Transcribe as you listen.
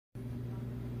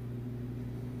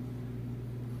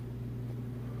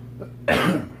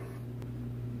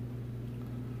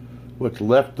What's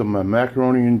left of my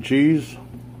macaroni and cheese.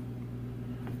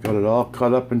 Got it all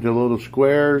cut up into little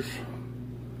squares.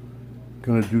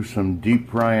 Gonna do some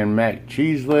deep frying mac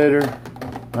cheese later.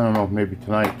 I don't know, maybe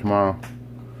tonight, tomorrow.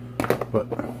 But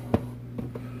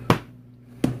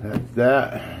that's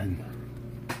that. And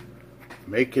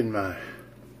making my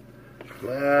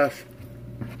last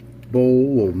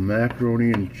bowl of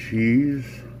macaroni and cheese.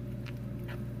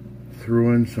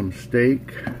 Threw in some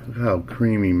steak. Look how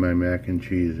creamy my mac and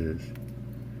cheese is.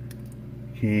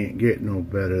 Can't get no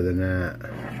better than that.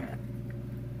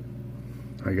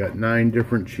 I got 9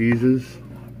 different cheeses.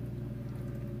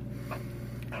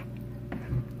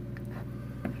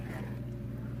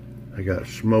 I got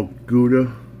smoked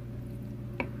Gouda,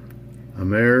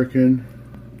 American,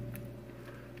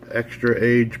 extra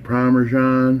aged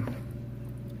Parmesan,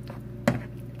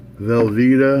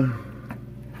 Velveeta,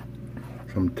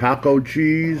 some taco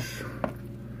cheese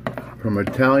from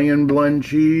Italian blend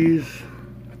cheese,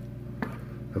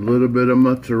 a little bit of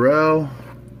mozzarella,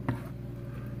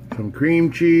 some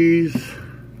cream cheese.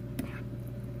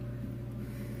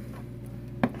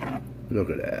 Look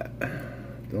at that.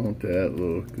 Don't that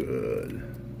look good?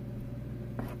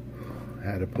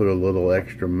 Had to put a little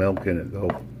extra milk in it though.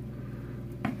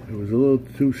 It was a little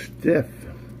too stiff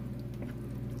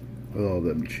with all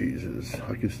them cheeses.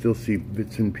 I can still see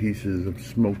bits and pieces of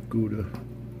smoked Gouda.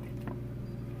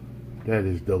 That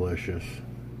is delicious.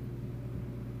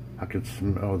 I could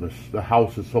smell this. The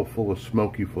house is so full of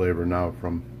smoky flavor now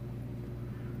from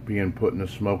being put in a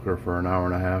smoker for an hour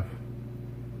and a half.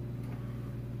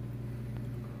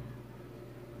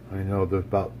 I know there's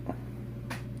about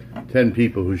 10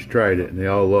 people who's tried it and they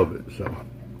all love it, so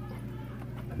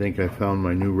I think I found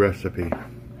my new recipe.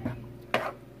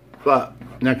 But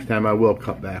next time I will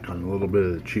cut back on a little bit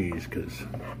of the cheese, because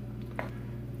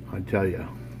I tell you,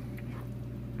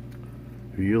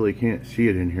 you really can't see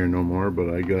it in here no more, but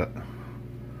I got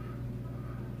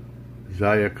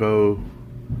Zayako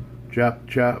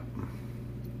Chop,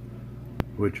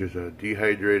 which is a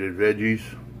dehydrated veggies,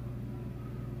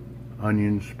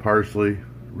 onions, parsley,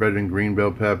 red and green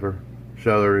bell pepper,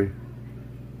 celery.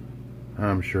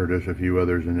 I'm sure there's a few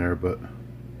others in there, but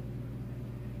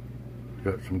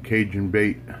got some Cajun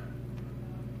bait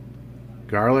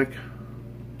garlic,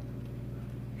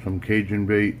 some Cajun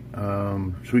bait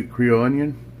sweet Creole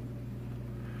onion.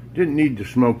 Didn't need the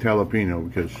smoked jalapeno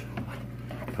because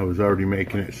I was already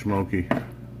making it smoky.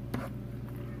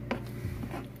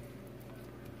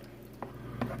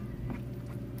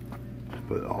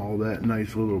 Put all that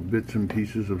nice little bits and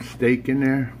pieces of steak in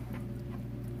there.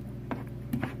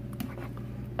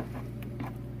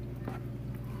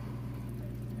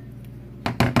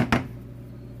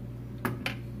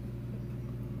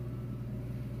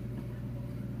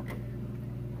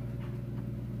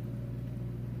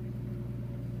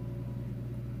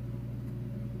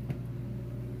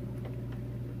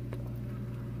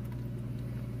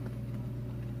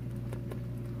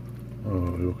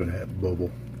 Oh, look at that bubble.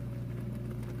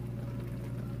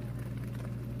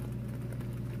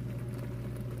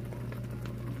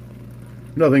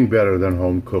 Nothing better than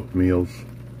home cooked meals.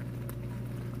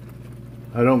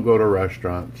 I don't go to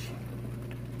restaurants.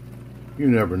 You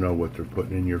never know what they're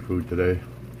putting in your food today.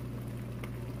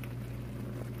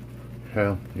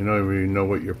 Hell, you don't even know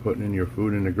what you're putting in your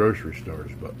food in the grocery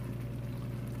stores, but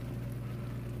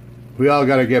we all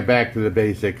got to get back to the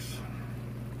basics.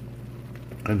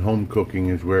 And home cooking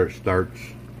is where it starts.